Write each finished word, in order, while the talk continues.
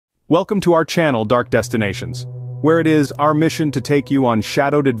Welcome to our channel, Dark Destinations, where it is our mission to take you on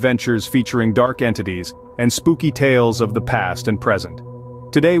shadowed adventures featuring dark entities and spooky tales of the past and present.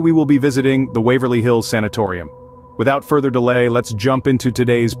 Today we will be visiting the Waverly Hills Sanatorium. Without further delay, let's jump into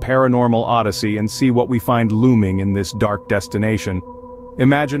today's paranormal odyssey and see what we find looming in this dark destination.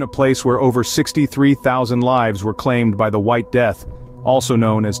 Imagine a place where over 63,000 lives were claimed by the White Death, also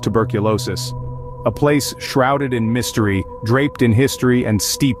known as tuberculosis. A place shrouded in mystery, draped in history, and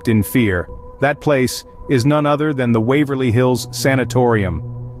steeped in fear. That place is none other than the Waverly Hills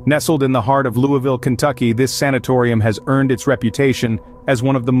Sanatorium. Nestled in the heart of Louisville, Kentucky, this sanatorium has earned its reputation as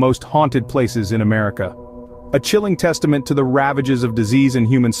one of the most haunted places in America. A chilling testament to the ravages of disease and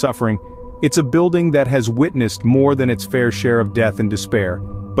human suffering, it's a building that has witnessed more than its fair share of death and despair.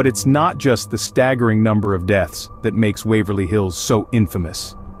 But it's not just the staggering number of deaths that makes Waverly Hills so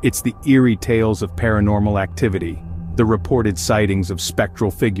infamous. It's the eerie tales of paranormal activity, the reported sightings of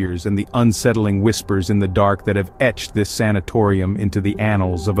spectral figures, and the unsettling whispers in the dark that have etched this sanatorium into the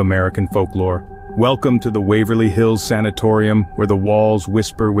annals of American folklore. Welcome to the Waverly Hills Sanatorium, where the walls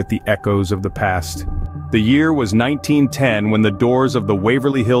whisper with the echoes of the past. The year was 1910 when the doors of the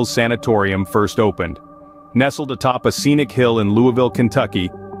Waverly Hills Sanatorium first opened. Nestled atop a scenic hill in Louisville,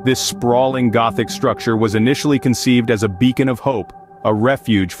 Kentucky, this sprawling Gothic structure was initially conceived as a beacon of hope, a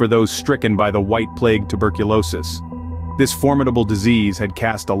refuge for those stricken by the White Plague tuberculosis. This formidable disease had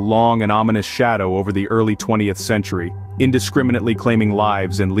cast a long and ominous shadow over the early 20th century, indiscriminately claiming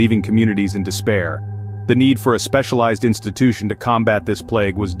lives and leaving communities in despair. The need for a specialized institution to combat this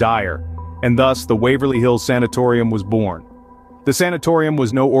plague was dire, and thus the Waverly Hills Sanatorium was born. The sanatorium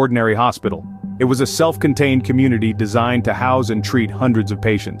was no ordinary hospital. It was a self-contained community designed to house and treat hundreds of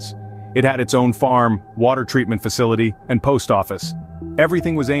patients. It had its own farm, water treatment facility, and post office.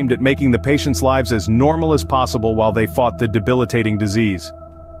 Everything was aimed at making the patients' lives as normal as possible while they fought the debilitating disease.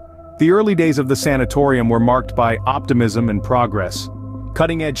 The early days of the sanatorium were marked by optimism and progress.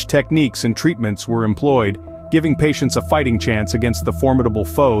 Cutting-edge techniques and treatments were employed, giving patients a fighting chance against the formidable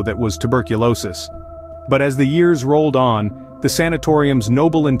foe that was tuberculosis. But as the years rolled on, the sanatorium's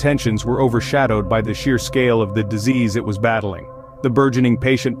noble intentions were overshadowed by the sheer scale of the disease it was battling. The burgeoning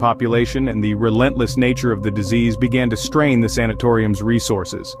patient population and the relentless nature of the disease began to strain the sanatorium's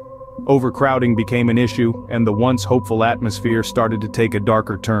resources. Overcrowding became an issue, and the once hopeful atmosphere started to take a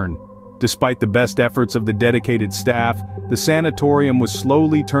darker turn. Despite the best efforts of the dedicated staff, the sanatorium was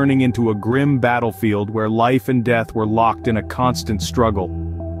slowly turning into a grim battlefield where life and death were locked in a constant struggle.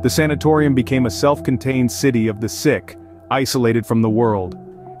 The sanatorium became a self-contained city of the sick, isolated from the world.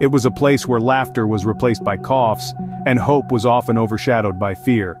 It was a place where laughter was replaced by coughs, and hope was often overshadowed by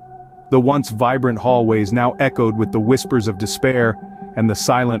fear. The once vibrant hallways now echoed with the whispers of despair and the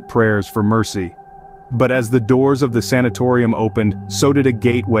silent prayers for mercy. But as the doors of the sanatorium opened, so did a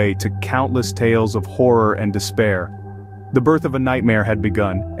gateway to countless tales of horror and despair. The birth of a nightmare had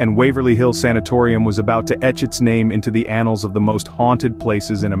begun, and Waverly Hills Sanatorium was about to etch its name into the annals of the most haunted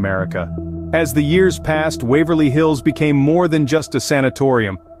places in America. As the years passed, Waverly Hills became more than just a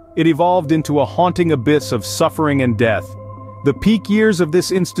sanatorium. It evolved into a haunting abyss of suffering and death. The peak years of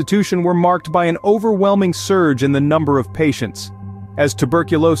this institution were marked by an overwhelming surge in the number of patients. As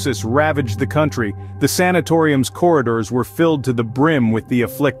tuberculosis ravaged the country, the sanatorium's corridors were filled to the brim with the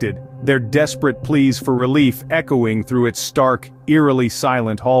afflicted, their desperate pleas for relief echoing through its stark, eerily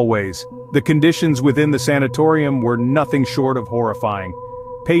silent hallways. The conditions within the sanatorium were nothing short of horrifying.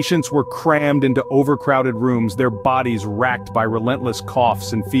 Patients were crammed into overcrowded rooms, their bodies racked by relentless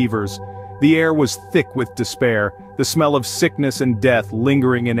coughs and fevers. The air was thick with despair, the smell of sickness and death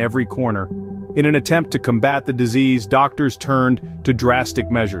lingering in every corner. In an attempt to combat the disease, doctors turned to drastic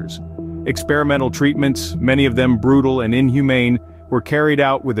measures. Experimental treatments, many of them brutal and inhumane, were carried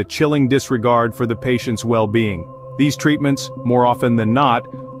out with a chilling disregard for the patient's well-being. These treatments, more often than not,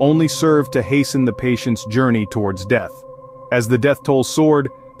 only served to hasten the patient's journey towards death. As the death toll soared,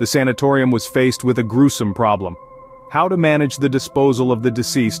 the sanatorium was faced with a gruesome problem: how to manage the disposal of the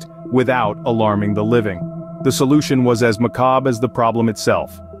deceased without alarming the living. The solution was as macabre as the problem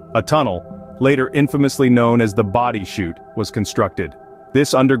itself. A tunnel, later infamously known as the body chute, was constructed.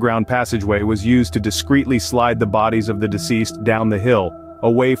 This underground passageway was used to discreetly slide the bodies of the deceased down the hill,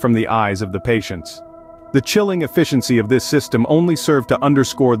 away from the eyes of the patients. The chilling efficiency of this system only served to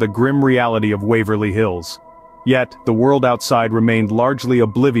underscore the grim reality of Waverly Hills. Yet, the world outside remained largely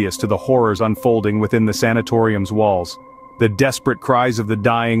oblivious to the horrors unfolding within the sanatorium's walls. The desperate cries of the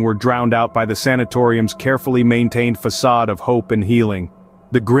dying were drowned out by the sanatorium's carefully maintained facade of hope and healing.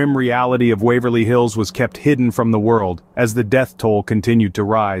 The grim reality of Waverly Hills was kept hidden from the world, as the death toll continued to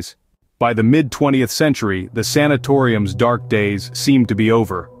rise. By the mid-20th century, the sanatorium's dark days seemed to be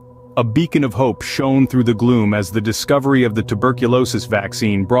over. A beacon of hope shone through the gloom as the discovery of the tuberculosis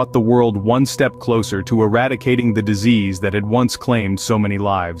vaccine brought the world one step closer to eradicating the disease that had once claimed so many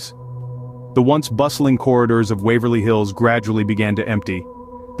lives. The once bustling corridors of Waverly Hills gradually began to empty.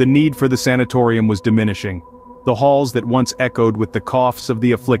 The need for the sanatorium was diminishing. The halls that once echoed with the coughs of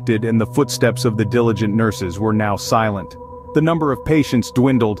the afflicted and the footsteps of the diligent nurses were now silent. The number of patients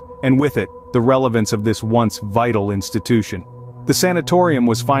dwindled, and with it, the relevance of this once vital institution. The sanatorium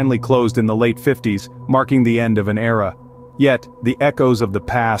was finally closed in the late 50s, marking the end of an era. Yet, the echoes of the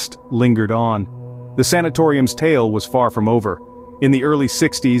past lingered on. The sanatorium's tale was far from over. In the early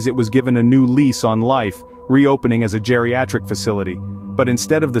 60s it was given a new lease on life, reopening as a geriatric facility. But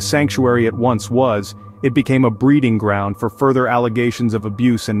instead of the sanctuary it once was, it became a breeding ground for further allegations of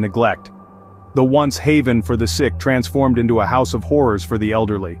abuse and neglect. The once haven for the sick transformed into a house of horrors for the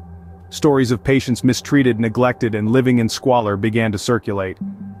elderly. Stories of patients mistreated, neglected, and living in squalor began to circulate.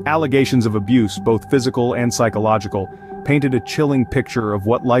 Allegations of abuse, both physical and psychological, painted a chilling picture of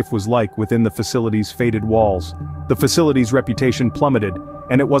what life was like within the facility's faded walls. The facility's reputation plummeted,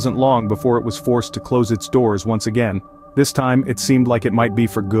 and it wasn't long before it was forced to close its doors once again. This time, it seemed like it might be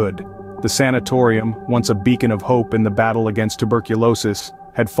for good. The sanatorium, once a beacon of hope in the battle against tuberculosis,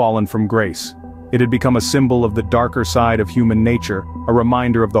 had fallen from grace. It had become a symbol of the darker side of human nature, a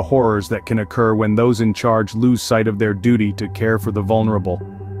reminder of the horrors that can occur when those in charge lose sight of their duty to care for the vulnerable.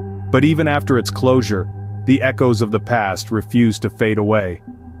 But even after its closure, the echoes of the past refused to fade away.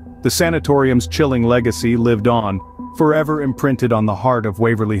 The sanatorium's chilling legacy lived on, forever imprinted on the heart of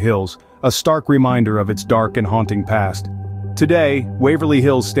Waverly Hills, a stark reminder of its dark and haunting past. Today, Waverly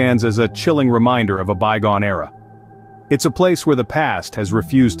Hills stands as a chilling reminder of a bygone era. It's a place where the past has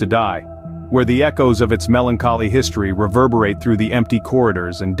refused to die, where the echoes of its melancholy history reverberate through the empty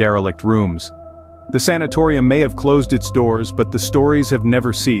corridors and derelict rooms. The sanatorium may have closed its doors, but the stories have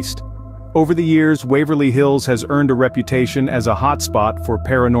never ceased. Over the years, Waverly Hills has earned a reputation as a hotspot for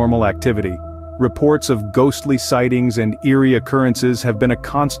paranormal activity. Reports of ghostly sightings and eerie occurrences have been a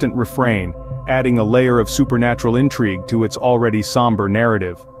constant refrain, adding a layer of supernatural intrigue to its already somber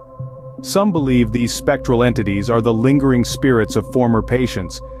narrative. Some believe these spectral entities are the lingering spirits of former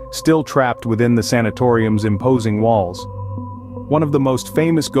patients, still trapped within the sanatorium's imposing walls. One of the most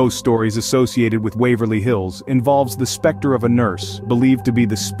famous ghost stories associated with Waverly Hills involves the specter of a nurse, believed to be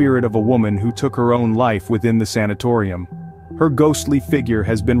the spirit of a woman who took her own life within the sanatorium. Her ghostly figure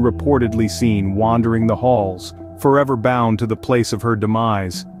has been reportedly seen wandering the halls, forever bound to the place of her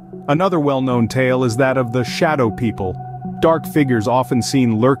demise. Another well-known tale is that of the shadow people, dark figures often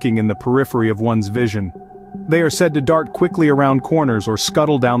seen lurking in the periphery of one's vision. They are said to dart quickly around corners or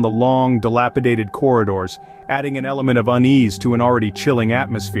scuttle down the long, dilapidated corridors, adding an element of unease to an already chilling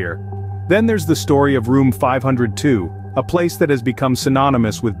atmosphere. Then there's the story of Room 502, a place that has become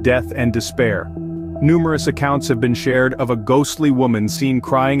synonymous with death and despair. Numerous accounts have been shared of a ghostly woman seen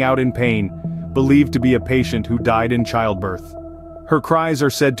crying out in pain, believed to be a patient who died in childbirth. Her cries are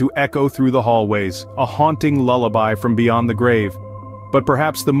said to echo through the hallways, a haunting lullaby from beyond the grave. But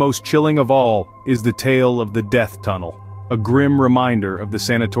perhaps the most chilling of all is the tale of the death tunnel, a grim reminder of the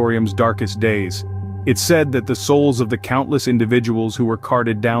sanatorium's darkest days. It's said that the souls of the countless individuals who were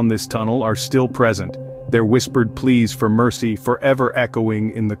carted down this tunnel are still present, their whispered pleas for mercy forever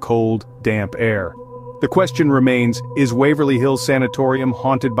echoing in the cold, damp air. The question remains, is Waverly Hills Sanatorium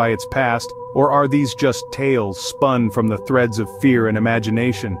haunted by its past, or are these just tales spun from the threads of fear and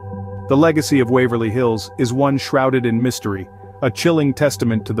imagination? The legacy of Waverly Hills is one shrouded in mystery, a chilling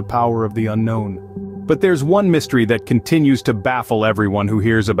testament to the power of the unknown. But there's one mystery that continues to baffle everyone who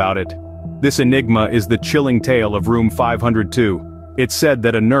hears about it. This enigma is the chilling tale of Room 502. It's said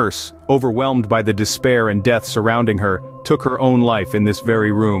that a nurse, overwhelmed by the despair and death surrounding her, took her own life in this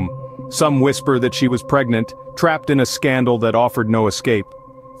very room. Some whisper that she was pregnant, trapped in a scandal that offered no escape.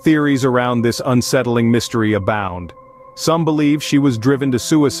 Theories around this unsettling mystery abound. Some believe she was driven to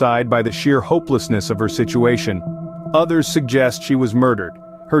suicide by the sheer hopelessness of her situation. Others suggest she was murdered,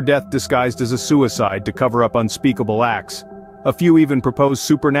 her death disguised as a suicide to cover up unspeakable acts. A few even propose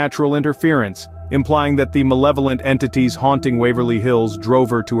supernatural interference, implying that the malevolent entities haunting Waverly Hills drove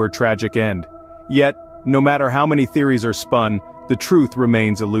her to her tragic end. Yet, no matter how many theories are spun, the truth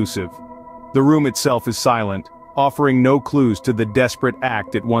remains elusive. The room itself is silent, offering no clues to the desperate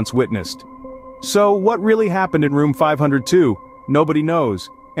act it once witnessed. So, what really happened in Room 502? Nobody knows,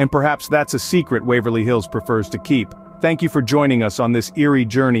 and perhaps that's a secret Waverly Hills prefers to keep. Thank you for joining us on this eerie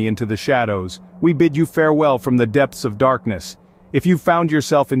journey into the shadows. We bid you farewell from the depths of darkness. If you found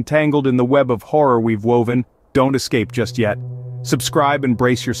yourself entangled in the web of horror we've woven, don't escape just yet. Subscribe and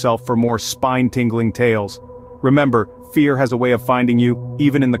brace yourself for more spine-tingling tales. Remember, fear has a way of finding you,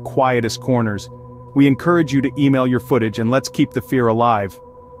 even in the quietest corners. We encourage you to email your footage and let's keep the fear alive.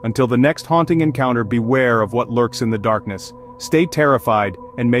 Until the next haunting encounter, beware of what lurks in the darkness. Stay terrified,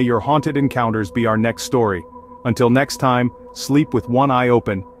 and may your haunted encounters be our next story. Until next time, sleep with one eye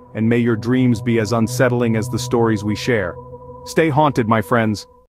open, and may your dreams be as unsettling as the stories we share. Stay haunted, my friends.